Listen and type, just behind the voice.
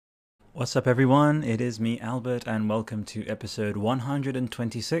What's up, everyone? It is me, Albert, and welcome to episode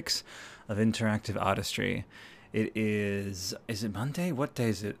 126 of Interactive Artistry. It is it Monday? What day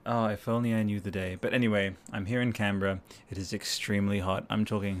is it? Oh, if only I knew the day. But anyway, I'm here in Canberra. It is extremely hot. I'm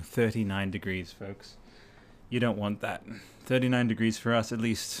talking 39 degrees, folks. You don't want that. 39 degrees for us, at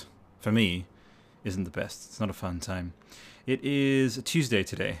least for me, isn't the best. It's not a fun time. It is a Tuesday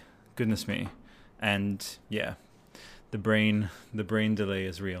today. Goodness me. And yeah, the brain delay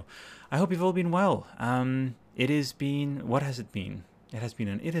is real. I hope you've all been well. It has been, what has it been? It has been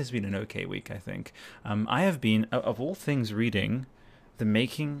an okay week, I think. I have been, of all things, reading the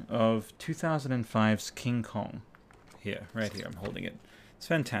making of 2005's King Kong. Here, right here, I'm holding it. It's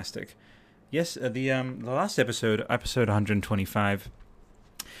fantastic. Yes, the last episode 125.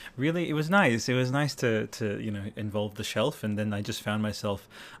 Really, it was nice. It was nice to involve the shelf, and then I just found myself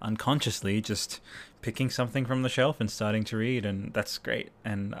unconsciously just picking something from the shelf and starting to read, and that's great.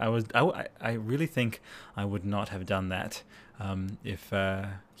 And I really think I would not have done that if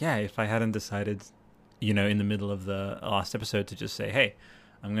if I hadn't decided, in the middle of the last episode to just say, hey,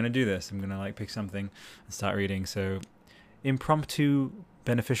 I'm gonna do this. I'm gonna pick something and start reading. So impromptu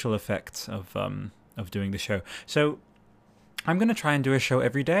beneficial effects of doing the show. So I'm going to try and do a show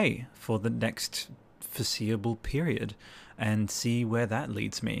every day for the next foreseeable period and see where that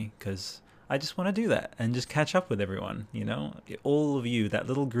leads me, because I just want to do that and just catch up with everyone. All of you, that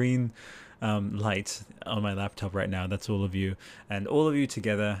little green light on my laptop right now, that's all of you. And all of you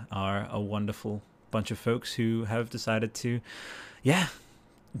together are a wonderful bunch of folks who have decided to, yeah,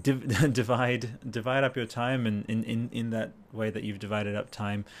 divide up your time, and in that way that you've divided up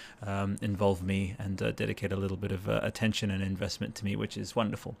time, involve me and dedicate a little bit of attention and investment to me, which is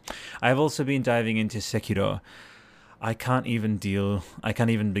wonderful. I've also been diving into Sekiro. I can't even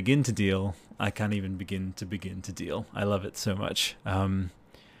begin to deal. I can't even begin to deal. I love it so much.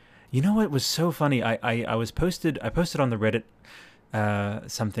 You know what was so funny? I posted on the Reddit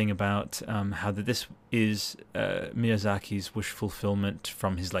something about how this is Miyazaki's wish fulfillment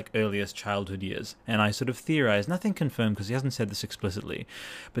from his earliest childhood years, and I sort of theorized, nothing confirmed because he hasn't said this explicitly,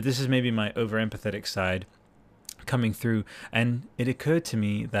 but this is maybe my over empathetic side coming through, and it occurred to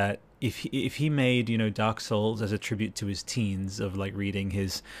me that if he made Dark Souls as a tribute to his teens of reading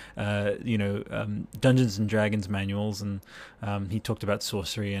his Dungeons and Dragons manuals, and he talked about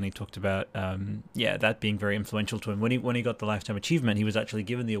sorcery, and he talked about that being very influential to him. When he got the lifetime achievement, he was actually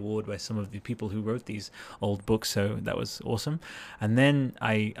given the award by some of the people who wrote these old books, so that was awesome. And then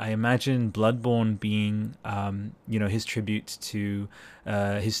I imagine Bloodborne being his tribute to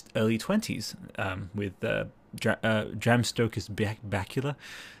his early 20s with Dram Stoker's Bacula.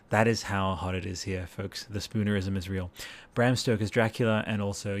 That is how hot it is here, folks. The spoonerism is real. Bram Stoker's Dracula, and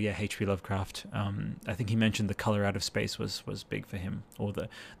also, H.P. Lovecraft. I think he mentioned The Color Out of Space was big for him. Or the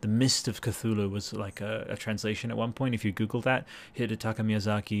Mist of Cthulhu was a translation at one point. If you Google that, Hidetaka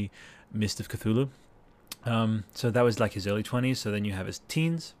Miyazaki, Mist of Cthulhu. So that was his early 20s. So then you have his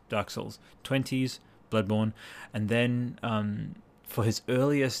teens, Dark Souls, 20s, Bloodborne, and then for his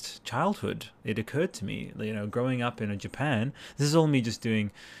earliest childhood, it occurred to me, growing up in Japan, this is all me just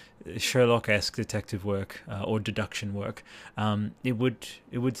doing Sherlock-esque detective work or deduction work. It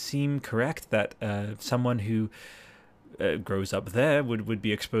would seem correct that someone who grows up there would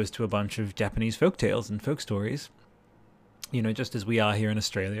be exposed to a bunch of Japanese folk tales and folk stories. Just as we are here in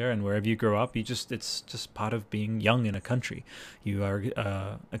Australia, and wherever you grow up, it's just part of being young in a country. You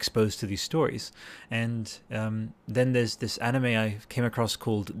are exposed to these stories. And then there's this anime I came across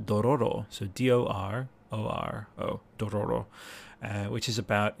called Dororo, so Dororo, Dororo, which is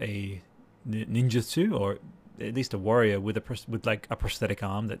about a ninjutsu, or at least a warrior with a prosthetic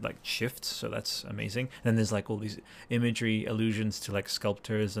arm that shifts, so that's amazing. And then there's all these imagery allusions to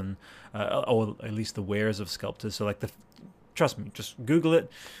sculptors, and or at least the wares of sculptors. So trust me, just Google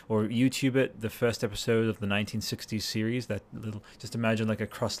it or YouTube it. The first episode of the 1960s series, just imagine a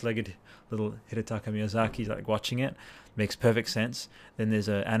cross-legged little Hidetaka Miyazaki watching it. Makes perfect sense. Then there's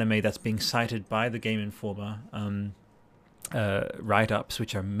an anime that's being cited by the Game Informer write-ups,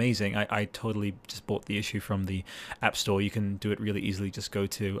 which are amazing. I totally just bought the issue from the App Store. You can do it really easily. Just go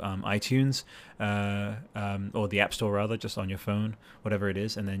to iTunes or the App Store rather, just on your phone, whatever it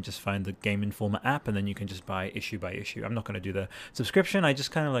is, and then just find the Game Informer app, and then you can just buy issue by issue. I'm not going to do the subscription. I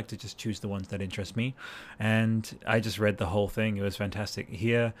just kind of like to just choose the ones that interest me, and I just read the whole thing. It was fantastic.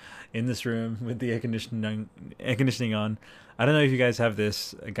 Here in this room with the air conditioning on, I don't know if you guys have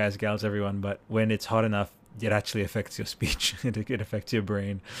this, guys, gals, everyone, but when it's hot enough, it actually affects your speech. It affects your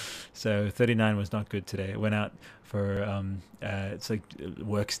brain. So 39 was not good today. I went out for it's like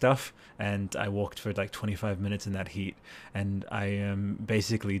work stuff, and I walked for like 25 minutes in that heat, and I am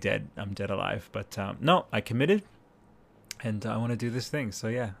basically dead. I'm dead alive. But no, I committed, and I want to do this thing. So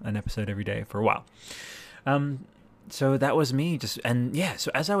yeah, an episode every day for a while. So that was me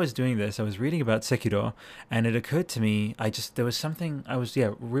so as I was doing this, I was reading about Sekiro, and it occurred to me, there was something, I was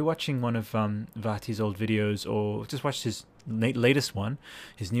rewatching one of Vati's old videos, or just watched his latest one,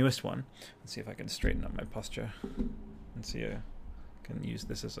 his newest one. Let's see if I can straighten up my posture and see I can use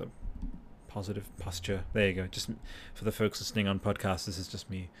this as a positive posture. There you go. Just for the folks listening on podcasts, this is just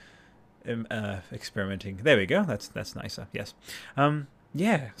me experimenting. There we go. That's nicer. Yes.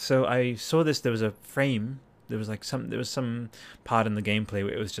 So I saw this. There was a frame. There was some part in the gameplay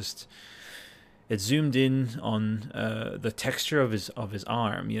where it zoomed in on the texture of his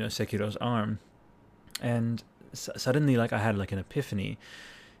arm, Sekiro's arm, and suddenly, like, I had like an epiphany.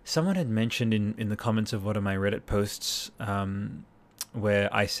 Someone had mentioned in the comments of one of my Reddit posts, where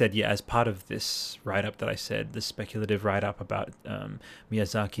I said, as part of this write-up that I said, this speculative write-up about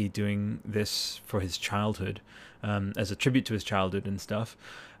Miyazaki doing this for his childhood, as a tribute to his childhood and stuff,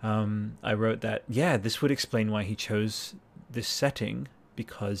 I wrote that, this would explain why he chose this setting,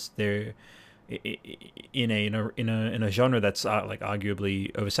 because they're in a genre that's like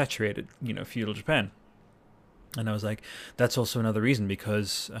arguably oversaturated, feudal Japan. And I was like, that's also another reason,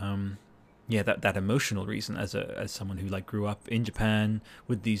 because that emotional reason, as someone who like grew up in Japan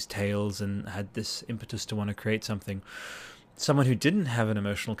with these tales and had this impetus to want to create something. Someone who didn't have an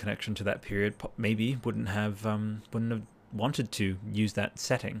emotional connection to that period maybe wouldn't have wanted to use that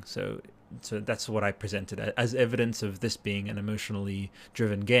setting. So that's what I presented as evidence of this being an emotionally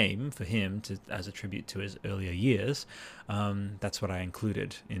driven game for him, as a tribute to his earlier years. That's what I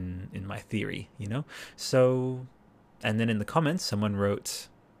included in my theory, So, and then in the comments, someone wrote,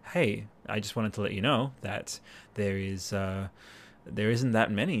 "Hey, I just wanted to let you know that there isn't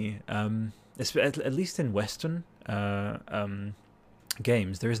that many, at least in Western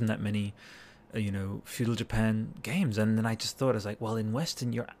games, there isn't that many, feudal Japan games." And then I just thought, I was like, well, in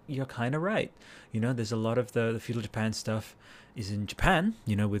Western, you're kind of right. There's a lot of the feudal Japan stuff is in Japan,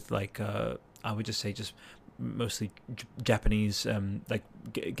 with like, I would just say just mostly Japanese, like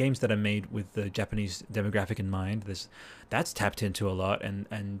games that are made with the Japanese demographic in mind. That's tapped into a lot, and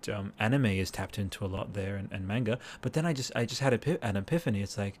anime is tapped into a lot there, and manga. But then I just had an epiphany.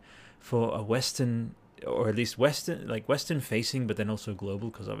 It's like, for a Western, or at least Western facing, but then also global,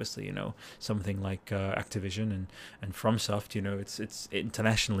 because obviously, something like Activision and FromSoft, it's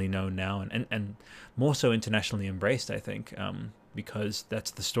internationally known now, and more so internationally embraced, I think, because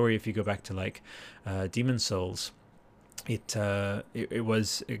that's the story. If you go back to like Demon's Souls, it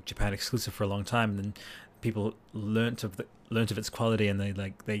was Japan exclusive for a long time, and then people learnt of its quality, and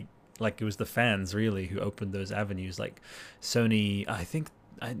they it was the fans really who opened those avenues. Like Sony,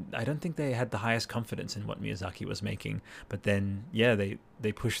 I don't think they had the highest confidence in what Miyazaki was making, but then they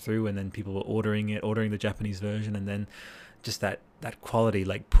pushed through, and then people were ordering the Japanese version, and then just that quality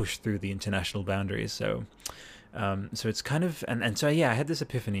like pushed through the international boundaries. So it's kind of, and so I had this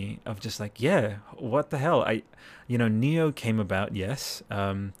epiphany of just like, what the hell, Neo came about, yes,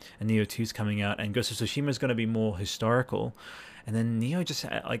 and Neo 2's coming out, and Ghost of Tsushima is going to be more historical. And then Neo just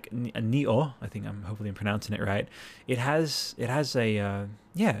like Neo, I think hopefully I'm pronouncing it right. It has a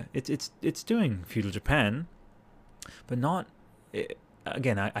it's doing feudal Japan, but not.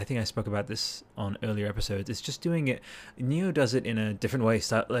 Again, I think I spoke about this on earlier episodes. It's just doing it. Neo does it in a different way.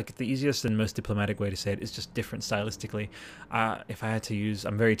 Like the easiest and most diplomatic way to say it is just different stylistically. If I had to use,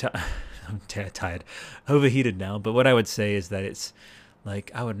 I'm very I'm tired, overheated now. But what I would say is that it's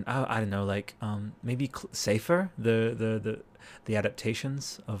like I don't know, like maybe safer the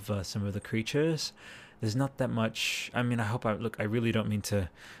adaptations of some of the creatures. There's not that much. I mean, I really don't mean to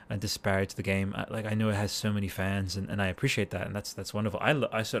disparage the game. I know it has so many fans, and I appreciate that, and that's wonderful.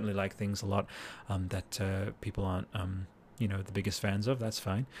 I certainly like things a lot that people aren't the biggest fans of. That's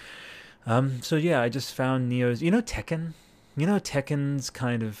fine. So I just found Neo's. Tekken. Tekken's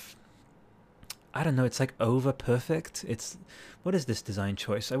kind of, I don't know, it's like over perfect. What is this design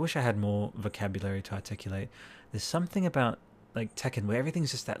choice? I wish I had more vocabulary to articulate. There's something about like Tekken where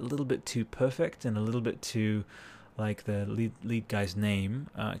everything's just that little bit too perfect, and a little bit too, like the lead guy's name,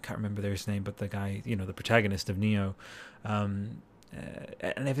 I can't remember his name, but the guy, the protagonist of Neo, and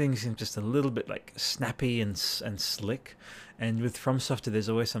everything seems just a little bit like snappy and slick. And with FromSoft, there's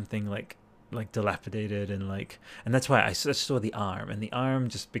always something like like dilapidated, and that's why I saw the arm, and the arm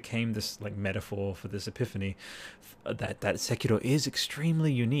just became this like metaphor for this epiphany that Sekiro is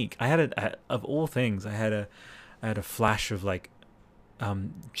extremely unique. I had of all things, I had a flash of like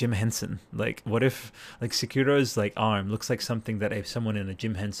Jim Henson. Like, what if like Sekiro's like arm looks like something that someone in a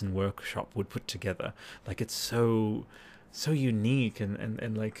Jim Henson workshop would put together? Like, it's so unique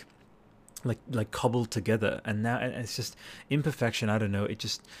and like cobbled together, and now and it's just imperfection. I don't know.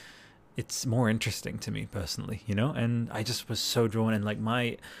 It's more interesting to me personally, and I just was so drawn, and like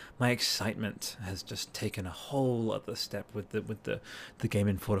my excitement has just taken a whole other step with the Game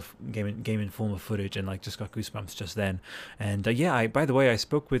Informer footage, and like just got goosebumps just then. And I by the way, I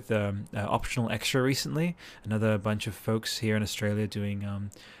spoke with Optional Extra recently, another bunch of folks here in Australia doing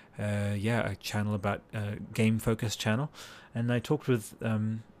a channel about game focused channel, and I talked with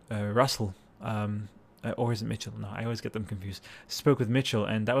Russell. Or is it Mitchell? No, I always get them confused. Spoke with Mitchell,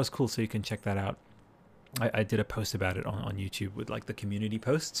 and that was cool, so you can check that out. I did a post about it on YouTube with like the community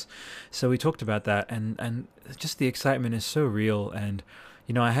posts. So we talked about that, and just the excitement is so real. And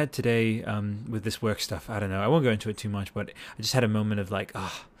I had today with this work stuff, I don't know, I won't go into it too much, but I just had a moment of like,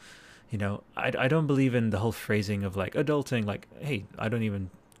 I don't believe in the whole phrasing of like adulting. Like, hey, I don't even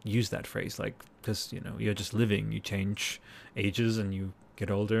use that phrase, like, because you're just living, you change ages and you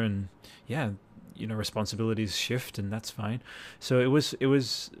get older, and responsibilities shift, and that's fine. So it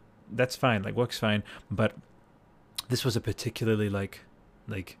was that's fine, like work's fine, but this was a particularly like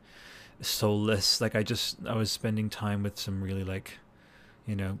soulless, like I was spending time with some really like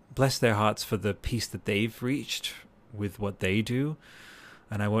bless their hearts for the peace that they've reached with what they do.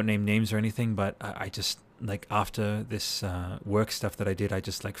 And I won't name names or anything, but I just like after this work stuff that I did, I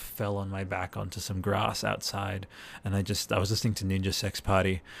just like fell on my back onto some grass outside, and I was listening to Ninja Sex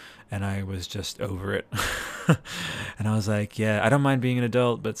Party, and I was just over it. And I was like, yeah, I don't mind being an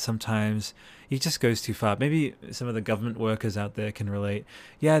adult, but sometimes it just goes too far. Maybe some of the government workers out there can relate.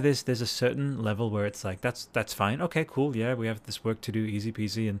 Yeah, there's a certain level where it's like that's fine. Okay, cool. Yeah, we have this work to do, easy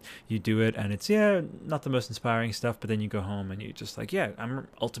peasy, and you do it, and it's not the most inspiring stuff. But then you go home and you just like, yeah, I'm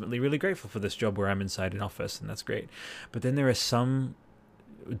ultimately really grateful for this job where I'm inside an office, and that's great. But then there are some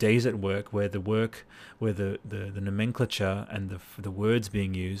days at work where the nomenclature and the words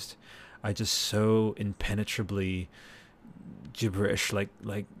being used are just so impenetrably gibberish, like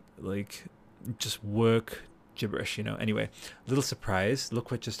just work gibberish, Anyway, little surprise. Look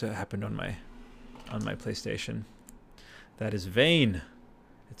what just happened on my PlayStation. That is Vane.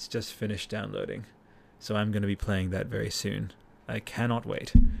 It's just finished downloading, so I'm going to be playing that very soon. I cannot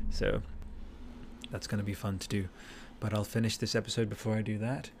wait. So that's going to be fun to do. But I'll finish this episode before I do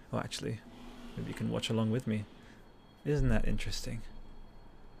that. Oh, actually, maybe you can watch along with me. Isn't that interesting?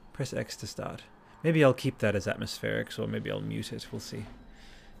 Press X to start. Maybe I'll keep that as atmospherics, or maybe I'll mute it. We'll see.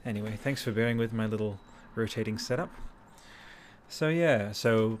 Anyway, thanks for bearing with my little rotating setup.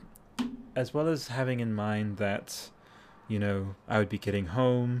 So as well as having in mind that, I would be getting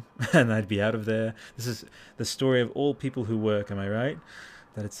home and I'd be out of there. This is the story of all people who work, am I right?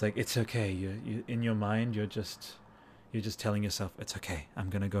 That it's like, it's okay. You in your mind, you're just telling yourself, it's okay, I'm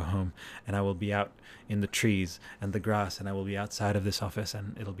going to go home, and I will be out in the trees and the grass, and I will be outside of this office,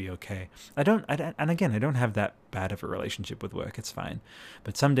 and it'll be okay. And again, I don't have that bad of a relationship with work. It's fine.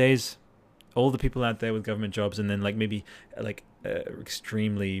 But some days, all the people out there with government jobs, and then like maybe like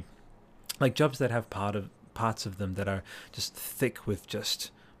extremely like jobs that have parts of them that are just thick with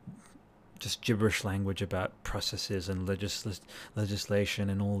just gibberish language about processes and legislation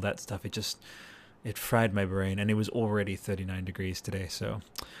and all that stuff. It fried my brain, and it was already 39 degrees today. So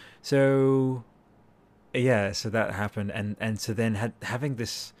that happened, and so then having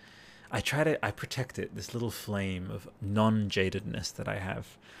this, I protect it, this little flame of non-jadedness that I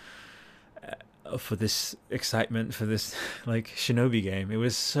have for this excitement for this like Shinobi game. It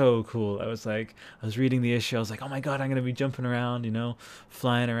was so cool. I was reading the issue. I was like, oh my god, I'm gonna be jumping around,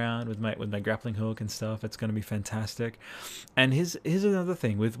 flying around with my grappling hook and stuff. It's gonna be fantastic. And here's another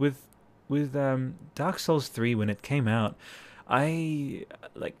thing with Dark Souls 3, when it came out, I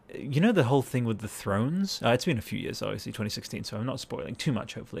like the whole thing with the thrones. It's been a few years, obviously 2016, so I'm not spoiling too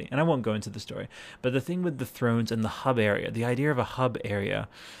much, hopefully, and I won't go into the story. But the thing with the thrones and the hub area, the idea of a hub area,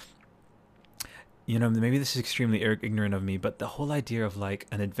 maybe this is extremely ignorant of me, but the whole idea of like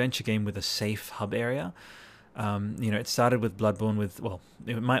an adventure game with a safe hub area. It started with Bloodborne.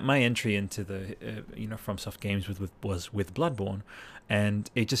 My entry into the FromSoft games was with Bloodborne,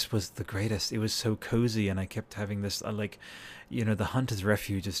 and it just was the greatest. It was so cozy, and I kept having this the Hunter's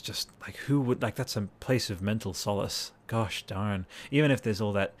Refuge is just like, who would like, that's a place of mental solace. Gosh darn, even if there's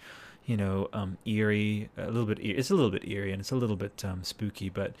all that eerie, a little bit. It's a little bit eerie and it's a little bit spooky,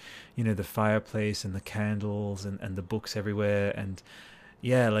 but the fireplace and the candles and the books everywhere, and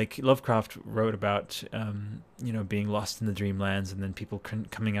yeah, like Lovecraft wrote about being lost in the dreamlands, and then people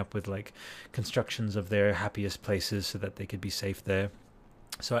coming up with like constructions of their happiest places so that they could be safe there.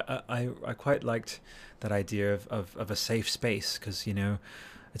 So I quite liked that idea of a safe space, because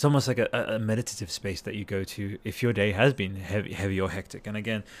it's almost like a meditative space that you go to if your day has been heavy or hectic. And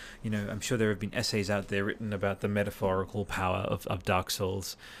again, I'm sure there have been essays out there written about the metaphorical power of Dark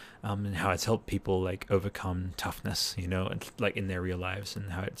Souls, and how it's helped people like overcome toughness, and like in their real lives,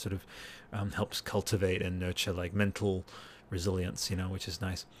 and how it sort of helps cultivate and nurture like mental resilience, which is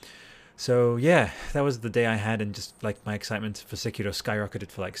nice. So yeah, that was the day I had, and just like my excitement for Sekiro skyrocketed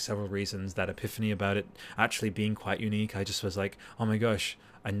for like several reasons. That epiphany about it actually being quite unique. I just was like, oh my gosh,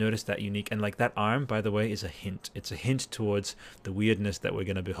 I noticed that unique. And like that arm, by the way, is a hint. It's a hint towards the weirdness that we're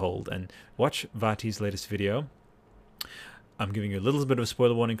going to behold. And watch Vati's latest video. I'm giving you a little bit of a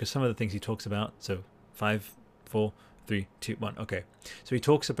spoiler warning because some of the things he talks about. So 5, 4, 3, 2, 1. Okay, so he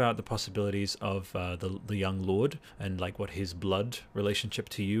talks about the possibilities of the young lord, and like what his blood relationship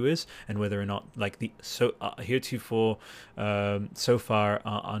to you is, and whether or not like the heretofore so far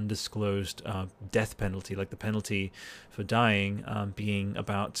undisclosed death penalty, like the penalty for dying, being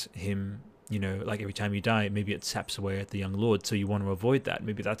about him. Like every time you die, maybe it saps away at the young lord, so you want to avoid that.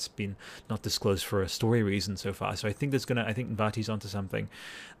 Maybe that's been not disclosed for a story reason so far. So I think I think Vati's onto something,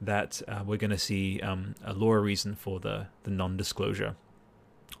 that we're gonna see a lore reason for the non-disclosure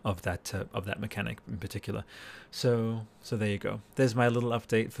of that mechanic in particular. So there you go. There's my little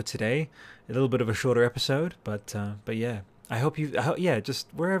update for today. A little bit of a shorter episode, but yeah. I hope just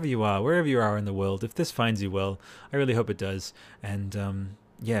wherever you are in the world, if this finds you well, I really hope it does. And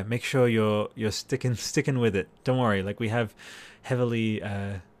yeah, make sure you're sticking with it. Don't worry. Like we have heavily,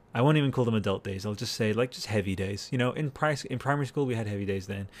 I won't even call them adult days. I'll just say like just heavy days. In primary school we had heavy days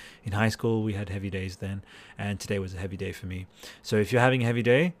then. In high school we had heavy days then. And today was a heavy day for me. So if you're having a heavy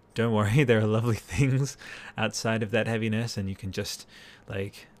day, don't worry. There are lovely things outside of that heaviness, and you can just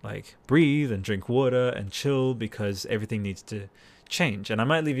like breathe and drink water and chill, because everything needs to change. And I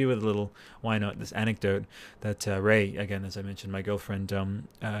might leave you with a little, why not, this anecdote that Ray, again, as I mentioned, my girlfriend,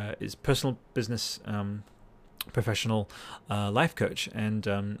 is personal business professional life coach, and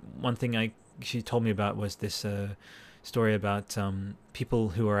one thing she told me about was this story about people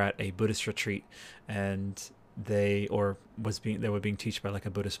who are at a Buddhist retreat, and they were being taught by like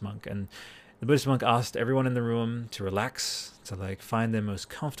a Buddhist monk, and the Buddhist monk asked everyone in the room to relax, to like find their most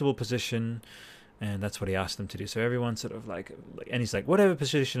comfortable position. And that's what he asked them to do. So everyone sort of like, and he's like, whatever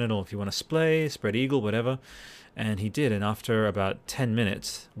position at all. If you want to spread eagle, whatever. And he did. And after about 10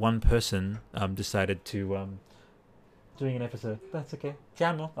 minutes, one person decided to, doing an episode. That's okay.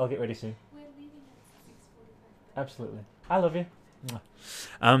 Ciao, I'll get ready soon. We're leaving at 6:45. Absolutely. I love you.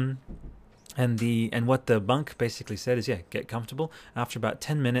 And what the monk basically said is, yeah, get comfortable. After about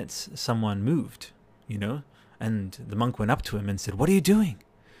 10 minutes, someone moved, and the monk went up to him and said, what are you doing?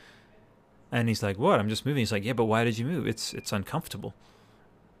 And he's like, what? I'm just moving. He's like, yeah, but why did you move? It's uncomfortable.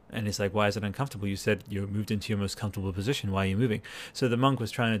 And he's like, why is it uncomfortable? You said you moved into your most comfortable position. Why are you moving? So the monk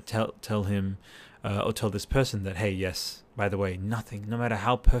was trying to tell him, or tell this person that, hey, yes, by the way, nothing, no matter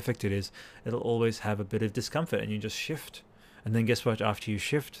how perfect it is, it'll always have a bit of discomfort, and you just shift. And then guess what? After you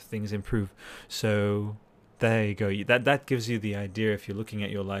shift, things improve. So there you go. That gives you the idea, if you're looking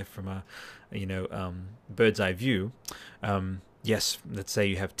at your life from a, bird's eye view. Yes, let's say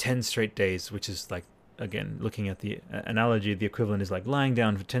you have 10 straight days, which is like, again, looking at the analogy, the equivalent is like lying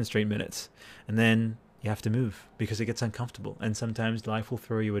down for 10 straight minutes. And then you have to move because it gets uncomfortable. And sometimes life will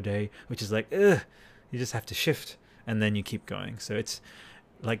throw you a day, which is like, ugh, you just have to shift. And then you keep going. So it's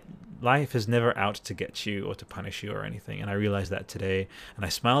like life is never out to get you or to punish you or anything. And I realized that today. And I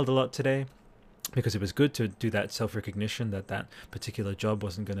smiled a lot today, because it was good to do that self-recognition that particular job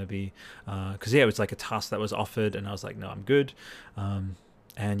wasn't going to be, because it was like a task that was offered, and I was like, no, I'm good.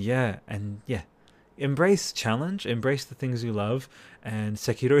 And yeah, embrace challenge, embrace the things you love, and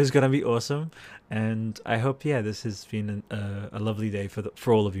Sekiro is going to be awesome. And I hope, this has been a lovely day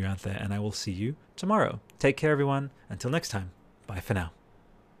for all of you out there, and I will see you tomorrow. Take care, everyone. Until next time, bye for now.